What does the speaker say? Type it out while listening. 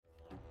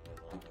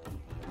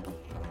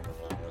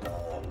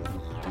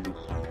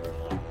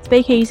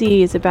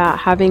Speakeasy is about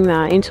having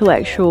that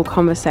intellectual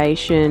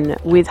conversation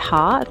with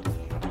heart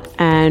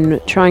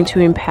and trying to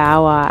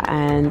empower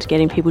and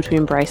getting people to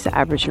embrace the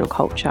Aboriginal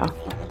culture.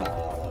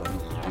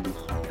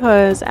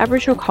 Because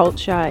Aboriginal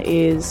culture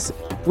is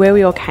where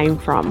we all came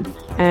from,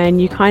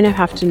 and you kind of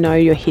have to know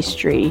your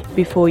history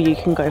before you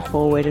can go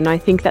forward. And I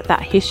think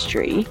that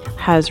history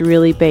has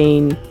really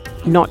been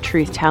not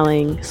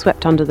truth-telling,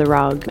 swept under the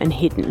rug and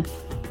hidden.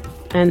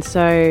 And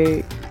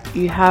so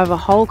you have a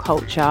whole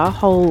culture,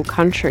 whole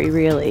country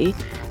really,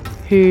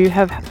 who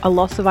have a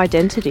loss of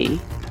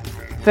identity.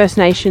 First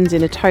Nations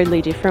in a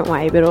totally different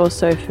way, but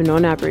also for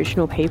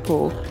non-Aboriginal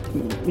people,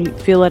 you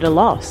feel at a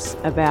loss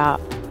about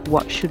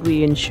what should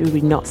we and should we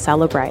not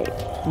celebrate,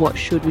 what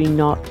should we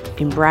not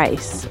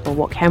embrace, or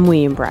what can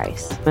we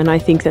embrace. And I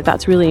think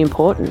that's really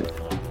important.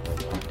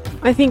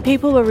 I think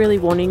people are really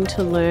wanting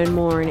to learn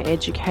more and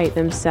educate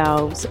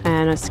themselves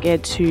and are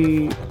scared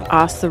to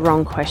ask the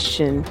wrong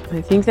question.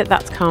 I think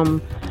that's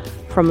come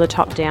from the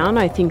top down.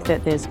 I think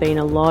that there's been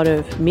a lot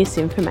of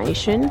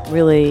misinformation,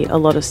 really a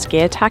lot of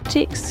scare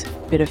tactics,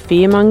 a bit of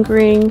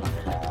fear-mongering,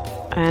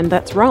 and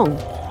that's wrong.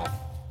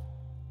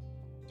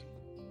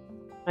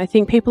 I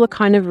think people are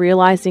kind of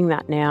realising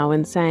that now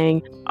and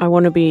saying, I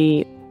want to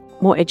be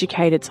more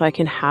educated so I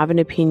can have an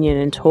opinion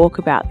and talk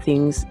about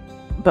things,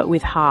 but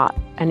with heart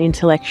and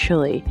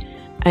intellectually,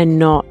 and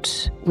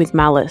not with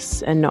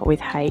malice and not with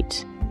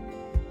hate.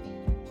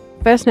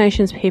 First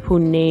Nations people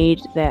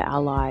need their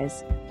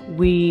allies.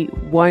 We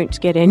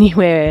won't get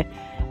anywhere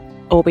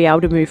or be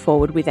able to move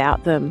forward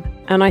without them.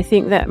 And I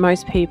think that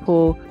most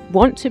people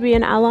want to be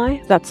an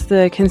ally. That's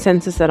the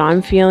consensus that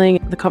I'm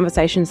feeling, the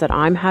conversations that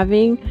I'm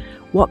having.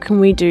 What can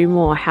we do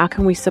more? How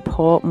can we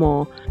support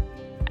more?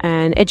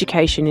 And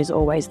education is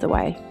always the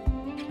way.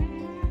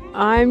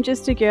 I'm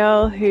just a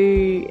girl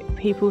who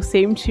people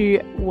seem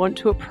to want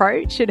to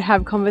approach and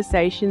have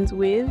conversations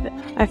with.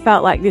 I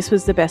felt like this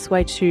was the best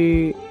way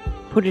to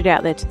put it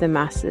out there to the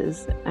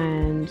masses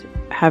and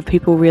have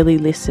people really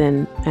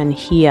listen and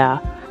hear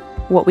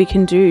what we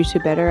can do to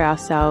better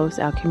ourselves,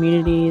 our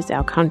communities,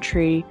 our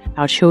country,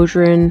 our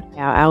children,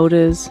 our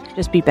elders,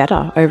 just be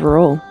better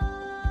overall.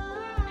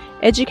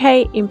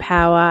 Educate,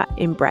 empower,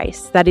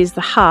 embrace. That is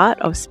the heart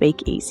of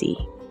Speak Easy.